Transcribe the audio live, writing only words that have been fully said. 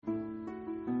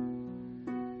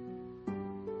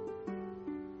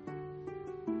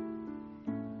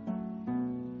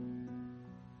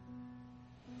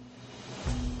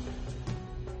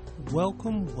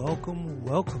Welcome,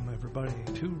 everybody,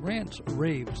 to Rants,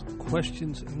 Raves,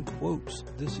 Questions, and Quotes.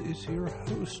 This is your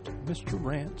host, Mr.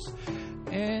 Rants,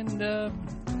 and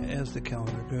as the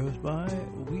calendar goes by,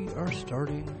 we are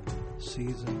starting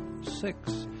Season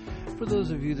 6. For those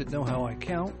of you that know how I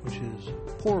count, which is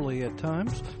poorly at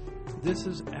times, this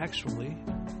is actually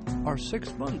our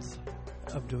 6th month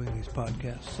of doing these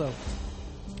podcasts. So,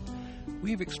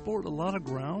 we've explored a lot of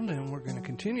ground, and we're going to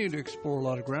continue to explore a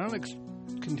lot of ground,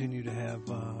 continue to have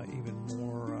even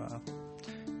more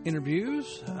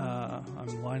interviews.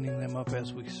 I'm lining them up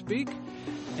as we speak,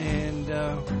 and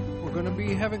we're going to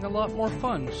be having a lot more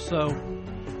fun. So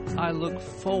I look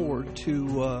forward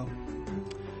to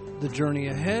the journey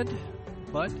ahead,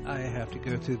 but I have to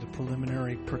go through the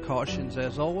preliminary precautions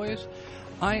as always.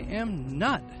 I am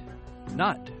not,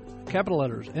 capital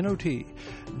letters, N-O-T,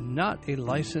 not a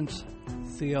licensed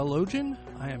theologian.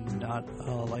 I am not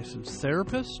a licensed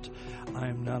therapist. I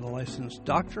am not a licensed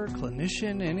doctor,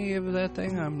 clinician, any of that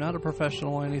thing. I'm not a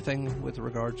professional, anything with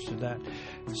regards to that.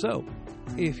 So,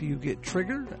 if you get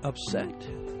triggered, upset,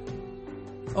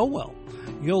 oh well,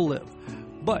 you'll live.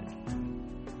 But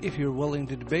if you're willing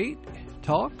to debate,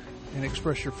 talk, and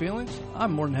express your feelings,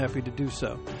 I'm more than happy to do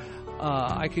so.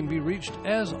 I can be reached,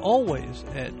 as always,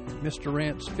 at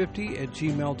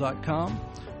mrrants50@gmail.com.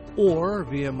 or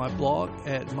via my blog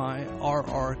at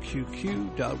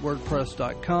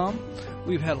myrrqq.wordpress.com.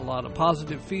 We've had a lot of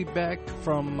positive feedback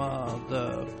from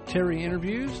the Terry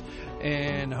interviews,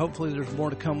 and hopefully there's more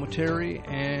to come with Terry,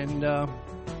 and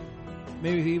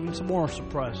maybe even some more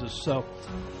surprises. So,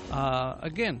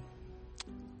 again,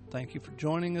 thank you for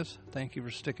joining us. Thank you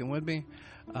for sticking with me.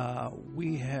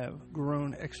 We have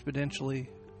grown exponentially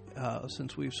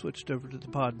since we've switched over to the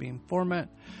Podbean format.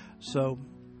 So,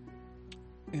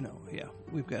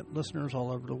 we've got listeners all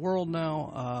over the world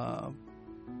now,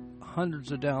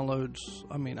 hundreds of downloads.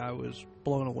 I mean, I was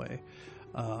blown away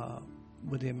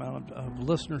with the amount of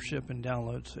listenership and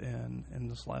downloads in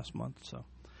this last month. So,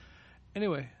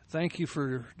 anyway, thank you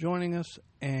for joining us,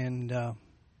 and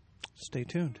stay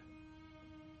tuned.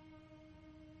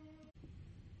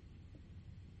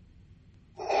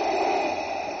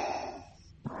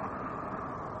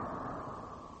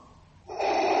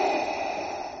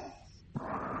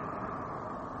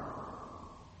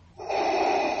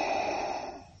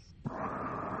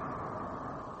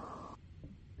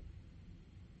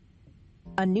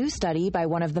 A new study by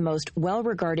one of the most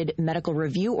well-regarded medical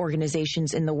review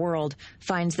organizations in the world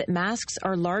finds that masks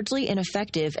are largely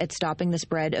ineffective at stopping the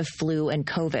spread of flu and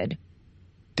COVID.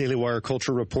 Daily Wire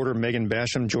culture reporter Megan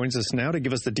Basham joins us now to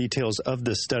give us the details of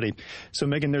this study. So,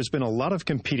 Megan, there's been a lot of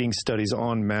competing studies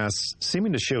on masks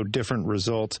seeming to show different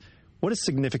results. What is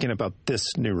significant about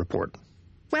this new report?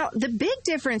 Well, the big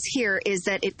difference here is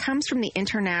that it comes from the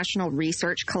international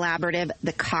research collaborative,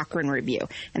 the Cochrane Review,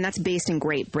 and that's based in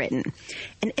Great Britain.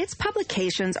 And its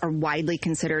publications are widely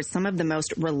considered some of the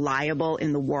most reliable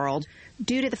in the world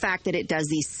due to the fact that it does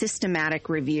these systematic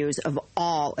reviews of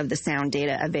all of the sound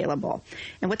data available.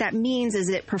 And what that means is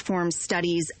it performs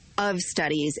studies of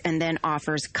studies and then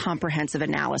offers comprehensive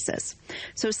analysis.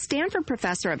 So Stanford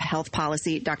professor of health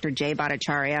policy, Dr. Jay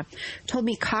Bhattacharya, told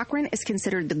me Cochrane is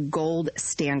considered the gold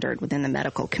standard within the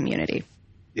medical community.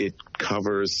 It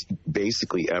covers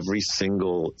basically every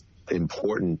single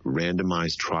important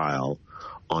randomized trial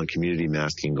on community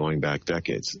masking going back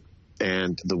decades.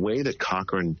 And the way that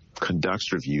Cochrane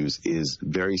conducts reviews is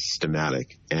very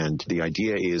systematic. And the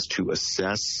idea is to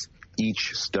assess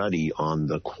each study on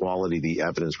the quality of the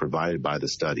evidence provided by the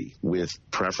study, with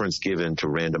preference given to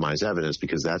randomized evidence,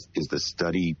 because that is the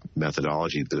study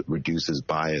methodology that reduces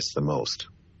bias the most.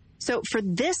 So for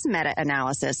this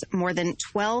meta-analysis, more than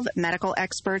 12 medical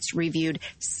experts reviewed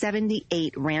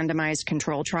 78 randomized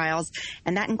control trials,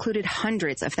 and that included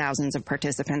hundreds of thousands of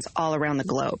participants all around the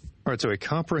globe. All right, so a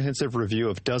comprehensive review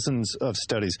of dozens of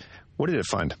studies. What did it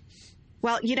find?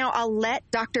 Well, I'll let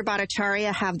Dr.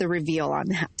 Bhattacharya have the reveal on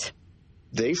that.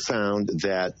 They found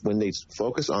that when they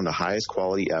focus on the highest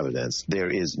quality evidence, there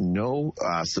is no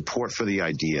support for the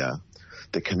idea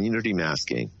that community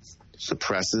masking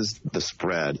suppresses the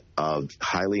spread of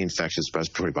highly infectious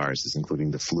respiratory viruses,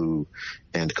 including the flu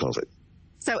and COVID.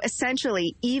 So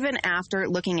essentially, even after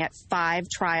looking at 5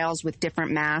 trials with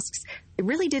different masks, it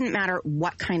really didn't matter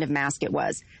what kind of mask it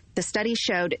was. The study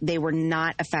showed they were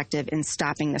not effective in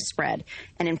stopping the spread.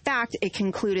 And in fact, it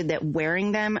concluded that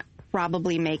wearing them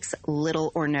probably makes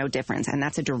little or no difference. And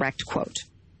that's a direct quote.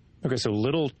 Okay, so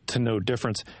little to no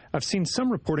difference. I've seen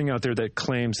some reporting out there that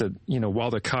claims that, while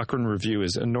the Cochrane Review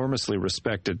is enormously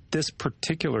respected, this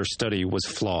particular study was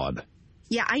flawed.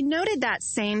 Yeah, I noted that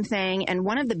same thing. And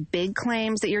one of the big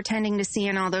claims that you're tending to see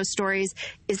in all those stories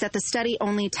is that the study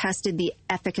only tested the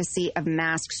efficacy of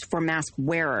masks for mask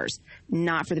wearers,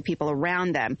 not for the people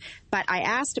around them. But I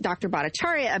asked Dr.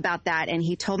 Bhattacharya about that, and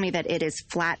he told me that it is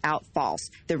flat out false.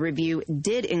 The review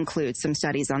did include some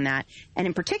studies on that. And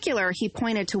in particular, he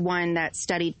pointed to one that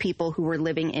studied people who were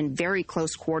living in very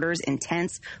close quarters in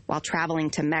tents while traveling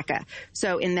to Mecca.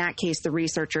 So in that case, the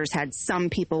researchers had some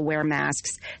people wear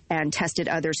masks and tested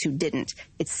others who didn't.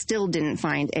 It still didn't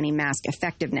find any mask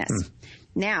effectiveness.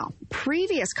 Now,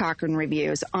 previous Cochrane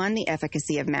reviews on the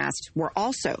efficacy of masks were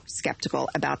also skeptical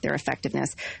about their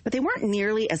effectiveness, but they weren't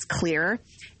nearly as clear.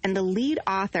 And the lead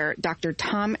author, Dr.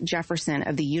 Tom Jefferson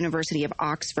of the University of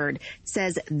Oxford,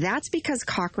 says that's because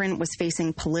Cochrane was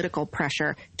facing political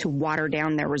pressure to water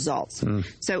down their results.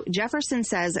 So Jefferson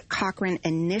says Cochrane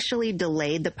initially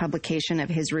delayed the publication of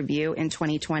his review in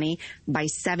 2020 by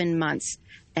 7 months,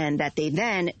 and that they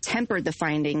then tempered the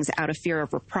findings out of fear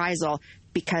of reprisal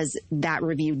because that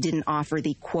review didn't offer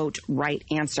the, quote, right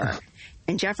answer.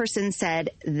 And Jefferson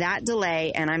said that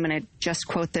delay, and I'm going to just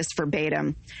quote this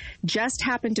verbatim, just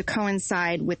happened to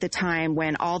coincide with the time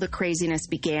when all the craziness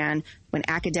began, when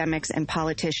academics and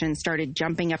politicians started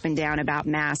jumping up and down about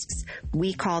masks.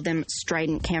 We call them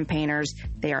strident campaigners.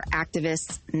 They are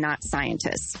activists, not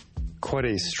scientists. Quite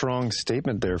a strong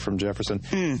statement there from Jefferson.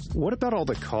 What about all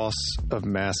the costs of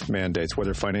mask mandates,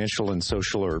 whether financial and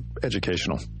social or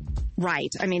educational?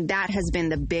 Right. I mean, that has been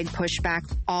the big pushback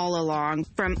all along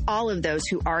from all of those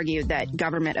who argue that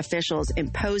government officials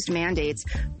imposed mandates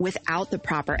without the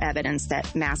proper evidence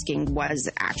that masking was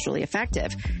actually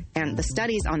effective. And the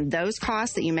studies on those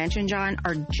costs that you mentioned, John,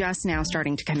 are just now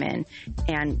starting to come in.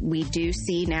 And we do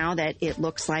see now that it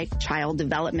looks like child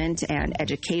development and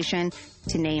education,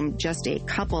 to name just a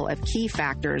couple of key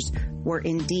factors, were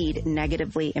indeed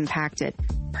negatively impacted,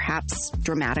 perhaps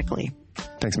dramatically.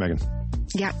 Thanks, Megan.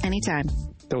 Yeah, anytime.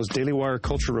 That was Daily Wire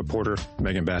culture reporter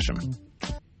Megan Basham.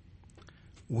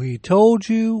 We told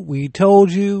you, we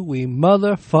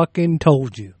motherfucking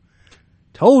told you.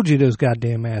 Told you those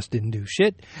goddamn masks didn't do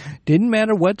shit. Didn't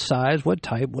matter what size, what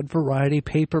type, what variety,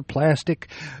 paper, plastic,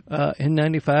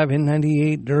 N95,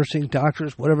 N98, nursing,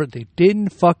 doctors, whatever. They didn't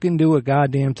fucking do a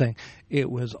goddamn thing.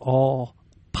 It was all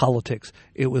politics.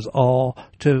 It was all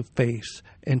to face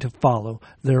and to follow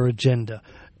their agenda.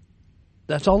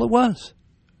 That's all it was.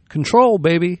 Control,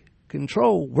 baby.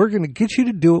 Control. We're going to get you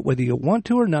to do it whether you want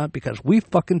to or not because we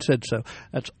fucking said so.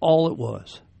 That's all it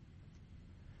was.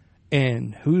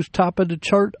 And who's top of the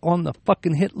chart on the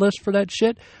fucking hit list for that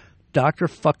shit? Dr.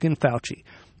 fucking Fauci.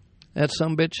 That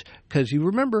sumbitch, because you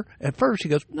remember, at first he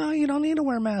goes, no, you don't need to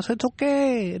wear a mask. It's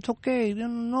okay. It's okay.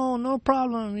 No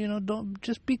problem. Don't,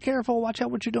 just be careful. Watch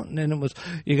out what you're doing. And then it was,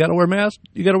 you got to wear masks.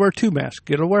 You got to wear 2 masks.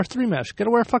 You got to wear 3 masks. You got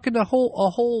to wear fucking a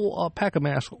whole pack of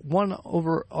masks, one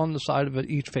over on the side of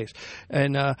each face.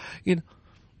 And,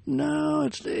 no,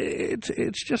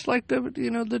 it's just like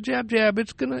the jab.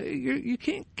 It's you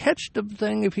can't catch the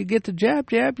thing if you get the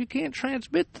jab. You can't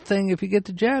transmit the thing if you get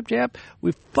the jab.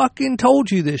 We fucking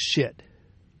told you this shit.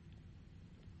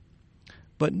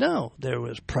 But no, there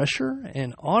was pressure,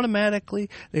 and automatically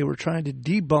they were trying to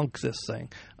debunk this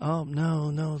thing. Oh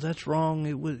no, that's wrong.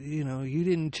 It was you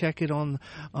didn't check it on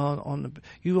the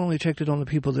you only checked it on the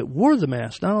people that wore the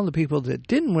mask, not on the people that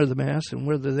didn't wear the mask, and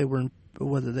whether they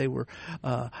were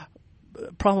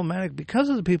problematic because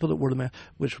of the people that wore the mask,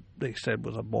 which they said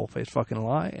was a bull-faced fucking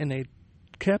lie, and they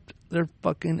kept their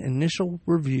fucking initial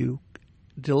review,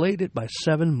 delayed it by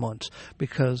 7 months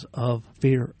because of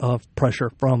fear of pressure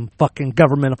from fucking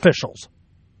government officials.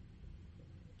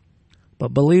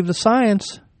 But believe the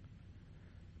science.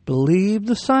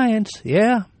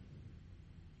 Yeah.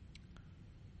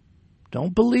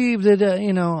 Don't believe that,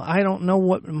 I don't know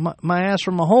what my ass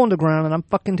from a hole in the ground, and I'm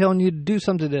fucking telling you to do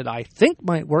something that I think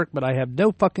might work, but I have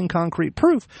no fucking concrete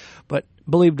proof. But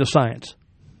believe the science.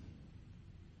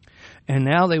 And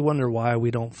now they wonder why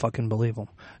we don't fucking believe them.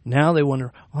 Now they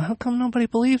wonder, well, how come nobody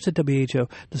believes the WHO,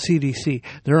 the CDC,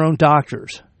 their own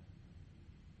doctors?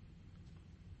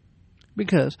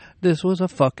 Because this was a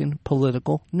fucking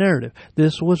political narrative.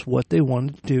 This was what they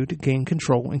wanted to do to gain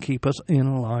control and keep us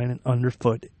in line and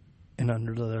underfoot and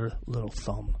under their little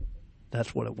thumb.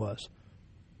 That's what it was.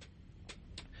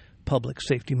 Public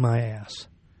safety my ass.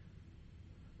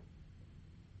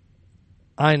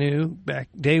 I knew back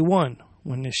day one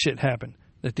when this shit happened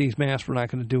that these masks were not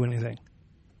going to do anything.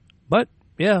 But,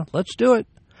 yeah, let's do it.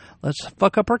 Let's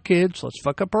fuck up our kids. Let's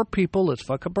fuck up our people. Let's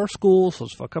fuck up our schools.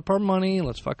 Let's fuck up our money.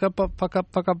 Let's fuck up.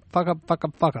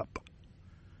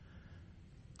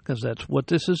 Because that's what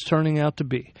this is turning out to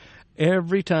be.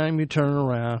 Every time you turn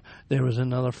around, there was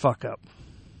another fuck up.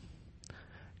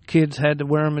 kids had to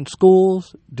wear them in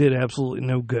schools did absolutely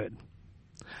no good.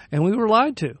 And we were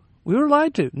lied to. We were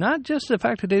lied to. Not just the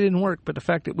fact that they didn't work, but the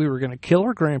fact that we were going to kill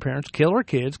our grandparents, kill our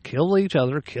kids, kill each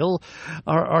other, kill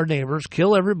our neighbors,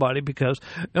 kill everybody because,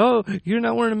 oh, you're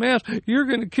not wearing a mask. You're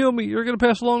going to kill me. You're going to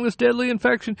pass along this deadly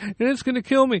infection, and it's going to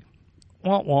kill me.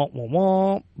 Womp, womp, womp,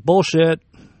 womp. Bullshit.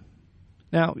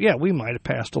 Now, yeah, we might have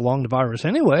passed along the virus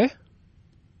anyway,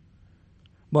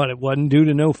 but it wasn't due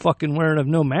to no fucking wearing of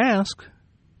no mask.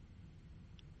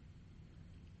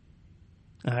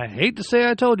 I hate to say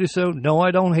I told you so. No,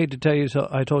 I don't hate to tell you so.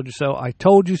 I told you so. I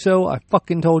told you so. I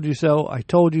fucking told you so. I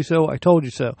told you so. I told you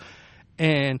so.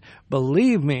 And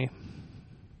believe me,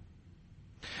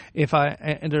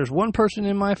 and there's one person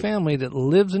in my family that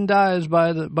lives and dies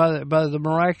by the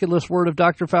miraculous word of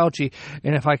Dr. Fauci,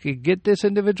 and if I could get this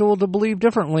individual to believe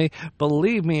differently,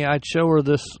 believe me, I'd show her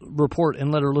this report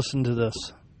and let her listen to this.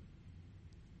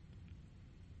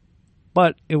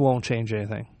 But it won't change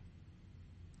anything.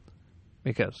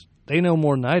 Because they know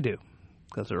more than I do.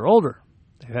 Because they're older.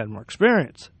 They've had more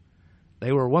experience.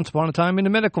 They were once upon a time in the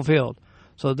medical field.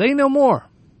 So they know more.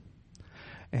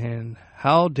 And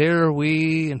how dare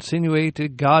we insinuate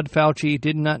that God Fauci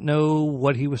did not know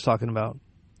what he was talking about?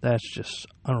 That's just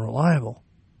unreliable.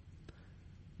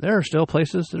 There are still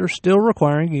places that are still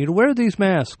requiring you to wear these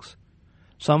masks.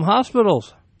 Some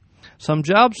hospitals. Some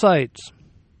job sites.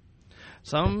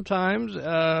 Sometimes,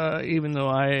 even though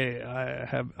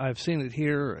I've seen it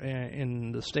here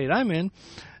in the state I'm in,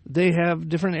 they have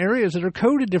different areas that are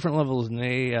coded different levels, and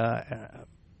they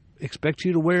expect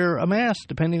you to wear a mask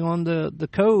depending on the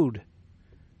code.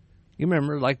 You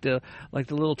remember, like the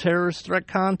little terrorist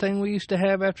ThreatCon thing we used to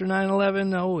have after 9/11?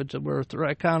 No, we're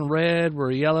ThreatCon red,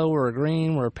 we're yellow, we're a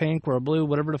green, we're a pink, we're a blue,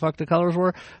 whatever the fuck the colors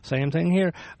were. Same thing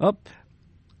here.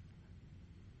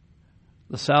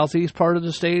 The southeast part of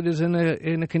the state is in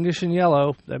a condition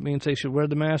yellow. That means they should wear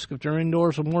the mask if they're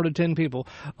indoors with more than 10 people.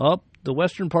 The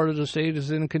western part of the state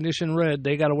is in a condition red.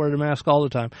 They got to wear the mask all the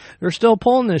time. They're still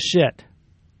pulling this shit.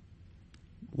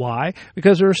 Why?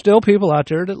 Because there are still people out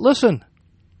there that listen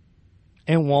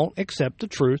and won't accept the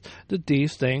truth that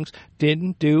these things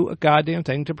didn't do a goddamn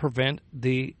thing to prevent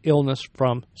the illness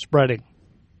from spreading.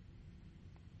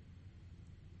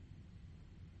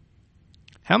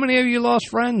 How many of you lost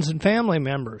friends and family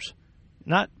members?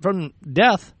 Not from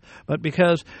death, but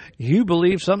because you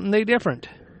believe something they different.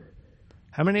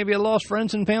 How many of you lost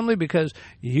friends and family because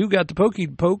you got the pokey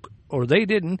poke or they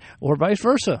didn't, or vice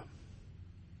versa?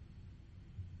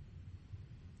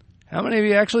 How many of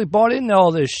you actually bought into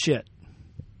all this shit?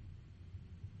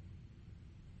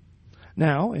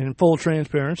 Now, in full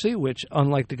transparency, which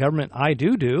unlike the government I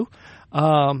do,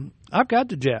 I've got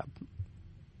the jab.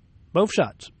 Both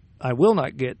shots. I will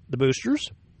not get the boosters,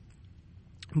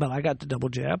 but I got the double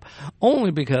jab only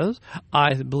because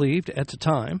I believed at the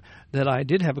time that I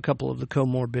did have a couple of the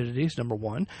comorbidities, number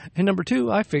one. And number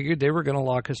two, I figured they were going to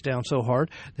lock us down so hard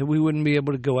that we wouldn't be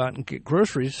able to go out and get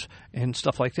groceries and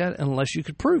stuff like that unless you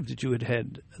could prove that you had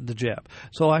had the jab.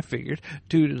 So I figured,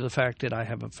 due to the fact that I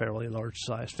have a fairly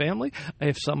large-sized family,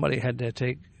 if somebody had to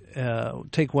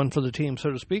take one for the team,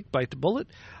 so to speak, bite the bullet,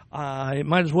 it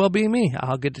might as well be me.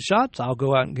 I'll get the shots, I'll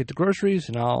go out and get the groceries,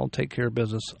 and I'll take care of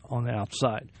business on the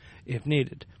outside if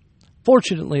needed.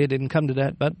 Fortunately, it didn't come to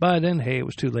that, but by then, hey, it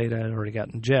was too late. I had already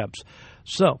gotten jabs.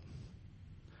 So,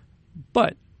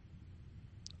 but,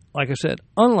 like I said,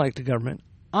 unlike the government,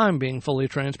 I'm being fully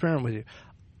transparent with you.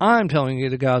 I'm telling you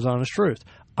the God's honest truth.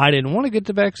 I didn't want to get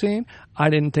the vaccine. I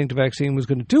didn't think the vaccine was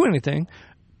going to do anything,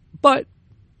 but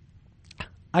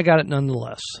I got it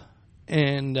nonetheless.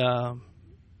 And,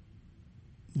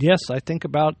 yes, I think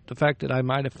about the fact that I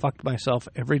might have fucked myself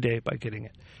every day by getting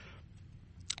it.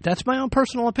 That's my own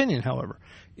personal opinion, however.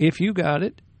 If you got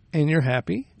it and you're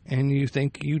happy and you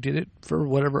think you did it for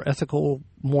whatever ethical,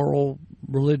 moral,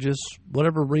 religious,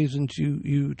 whatever reasons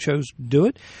you chose to do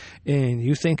it, and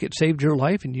you think it saved your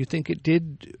life and you think it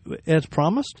did as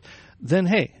promised, then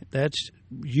hey, that's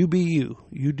you be you.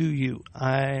 You do you.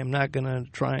 I am not going to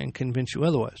try and convince you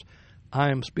otherwise. I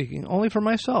am speaking only for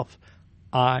myself.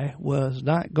 I was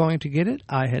not going to get it.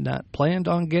 I had not planned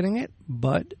on getting it,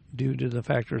 but due to the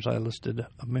factors I listed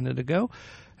a minute ago,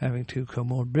 having two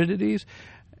comorbidities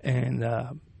and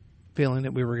feeling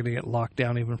that we were going to get locked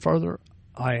down even further,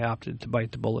 I opted to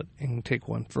bite the bullet and take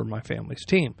one for my family's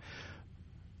team.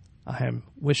 I am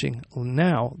wishing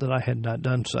now that I had not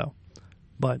done so,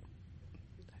 but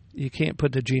you can't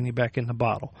put the genie back in the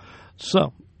bottle.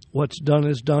 So what's done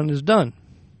is done is done.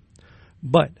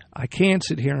 But I can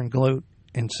sit here and gloat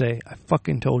and say, I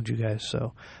fucking told you guys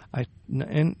so.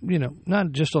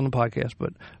 Not just on the podcast,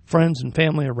 but friends and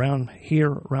family around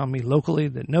me locally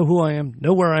that know who I am,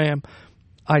 know where I am.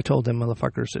 I told them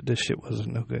motherfuckers that this shit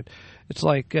wasn't no good. It's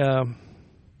like,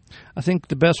 I think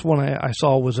the best one I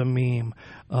saw was a meme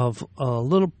of a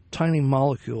little tiny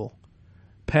molecule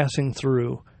passing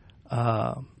through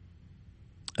a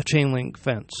chain link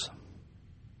fence.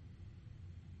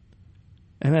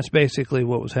 And that's basically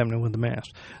what was happening with the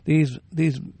mask. These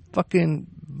fucking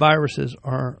viruses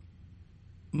are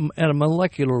at a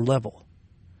molecular level.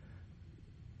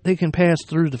 They can pass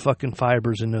through the fucking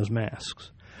fibers in those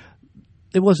masks.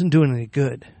 It wasn't doing any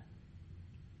good.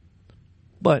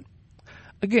 But,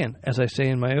 again, as I say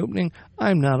in my opening,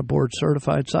 I'm not a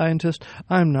board-certified scientist.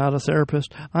 I'm not a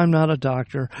therapist. I'm not a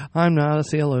doctor. I'm not a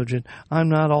theologian. I'm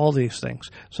not all these things.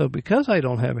 So because I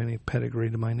don't have any pedigree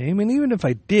to my name, and even if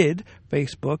I did,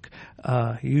 Facebook,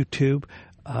 YouTube,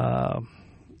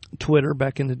 Twitter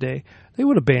back in the day, they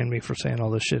would have banned me for saying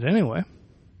all this shit anyway.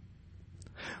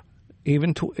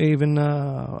 Even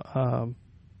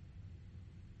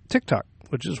TikTok,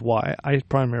 which is why I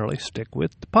primarily stick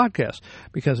with the podcast.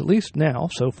 Because at least now,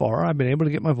 so far, I've been able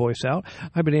to get my voice out,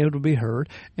 I've been able to be heard,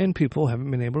 and people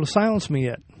haven't been able to silence me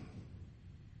yet.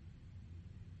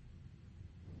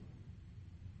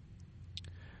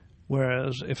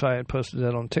 Whereas if I had posted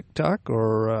that on TikTok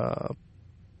or,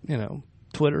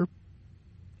 Twitter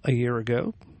a year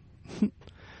ago,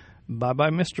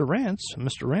 bye-bye Mr. Rants.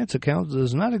 Mr. Rants' account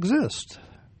does not exist.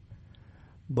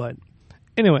 But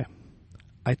anyway,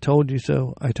 I told you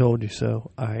so, I told you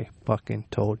so, I fucking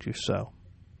told you so.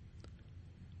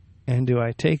 And do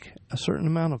I take a certain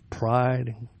amount of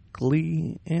pride and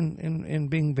glee in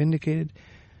being vindicated?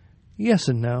 Yes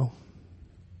and no.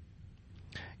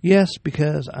 Yes,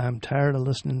 because I'm tired of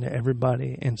listening to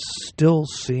everybody and still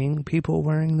seeing people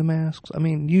wearing the masks. I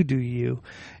mean, you do you.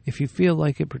 If you feel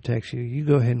like it protects you, you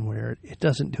go ahead and wear it. It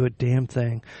doesn't do a damn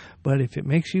thing. But if it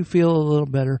makes you feel a little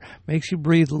better, makes you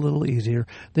breathe a little easier,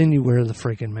 then you wear the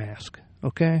freaking mask.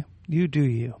 Okay? You do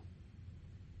you.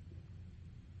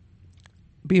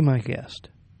 Be my guest.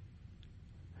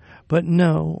 But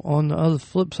no, on the other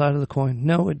flip side of the coin,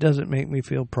 no, it doesn't make me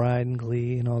feel pride and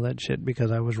glee and all that shit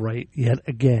because I was right yet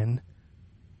again.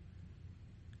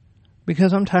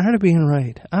 Because I'm tired of being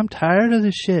right. I'm tired of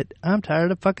this shit. I'm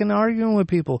tired of fucking arguing with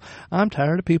people. I'm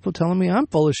tired of people telling me I'm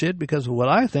full of shit because of what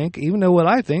I think, even though what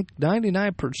I think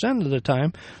 99% of the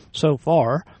time so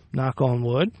far, knock on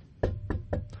wood,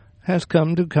 has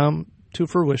come to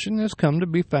fruition, has come to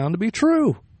be found to be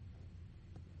true.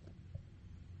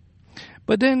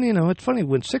 But then, it's funny,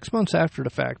 when 6 months after the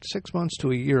fact, 6 months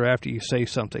to a year after you say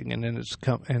something, and then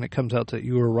it comes out that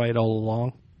you were right all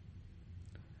along,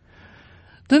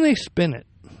 then they spin it.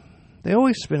 They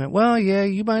always spin it. Well, yeah,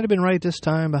 you might have been right this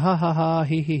time, but ha ha ha,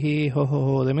 he he he, ho ho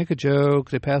ho. They make a joke,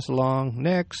 they pass along.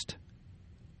 Next.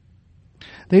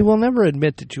 They will never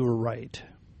admit that you were right.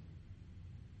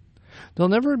 They'll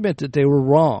never admit that they were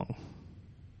wrong.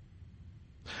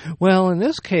 Well, in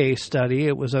this case study,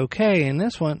 it was okay. In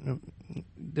this one,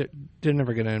 they're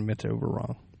never going to admit they were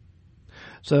wrong.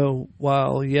 So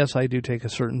while, yes, I do take a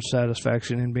certain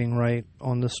satisfaction in being right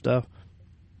on this stuff,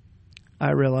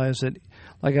 I realize that,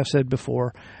 like I've said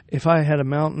before, if I had a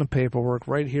mountain of paperwork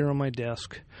right here on my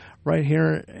desk, right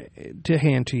here to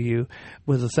hand to you,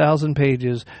 with 1,000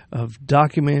 pages of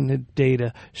documented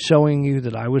data showing you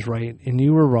that I was right and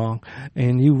you were wrong,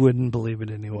 and you wouldn't believe it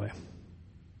anyway.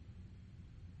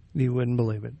 You wouldn't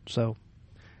believe it. So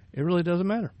it really doesn't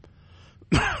matter.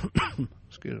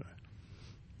 Excuse me.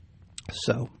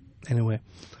 So, anyway,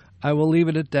 I will leave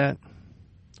it at that.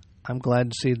 I'm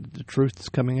glad to see that the truth is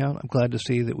coming out. I'm glad to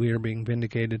see that we are being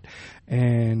vindicated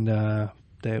and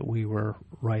that we were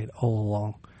right all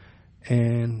along.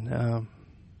 And,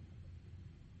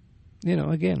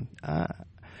 again,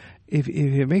 if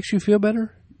it makes you feel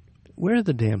better, wear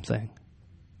the damn thing.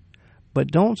 But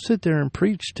don't sit there and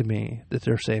preach to me that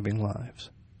they're saving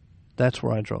lives. That's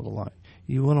where I draw the line.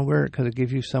 You want to wear it because it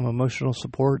gives you some emotional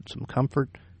support, some comfort.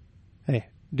 Hey,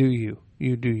 do you.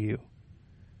 You do you.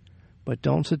 But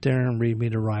don't sit there and read me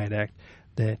the riot act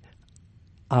that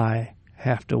I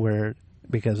have to wear it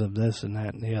because of this and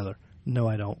that and the other. No,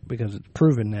 I don't, because it's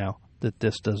proven now that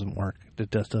this doesn't work,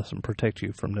 that this doesn't protect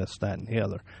you from this, that, and the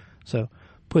other. So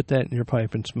put that in your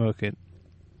pipe and smoke it.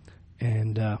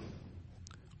 And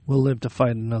we'll live to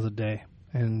fight another day.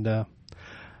 And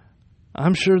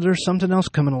I'm sure there's something else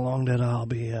coming along that I'll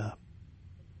be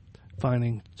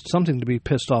finding something to be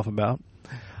pissed off about.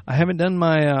 I haven't done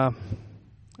my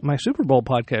my Super Bowl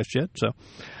podcast yet, so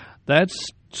that's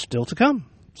still to come.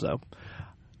 So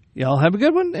y'all have a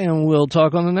good one, and we'll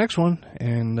talk on the next one.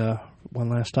 And one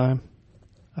last time.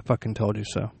 I fucking told you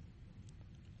so.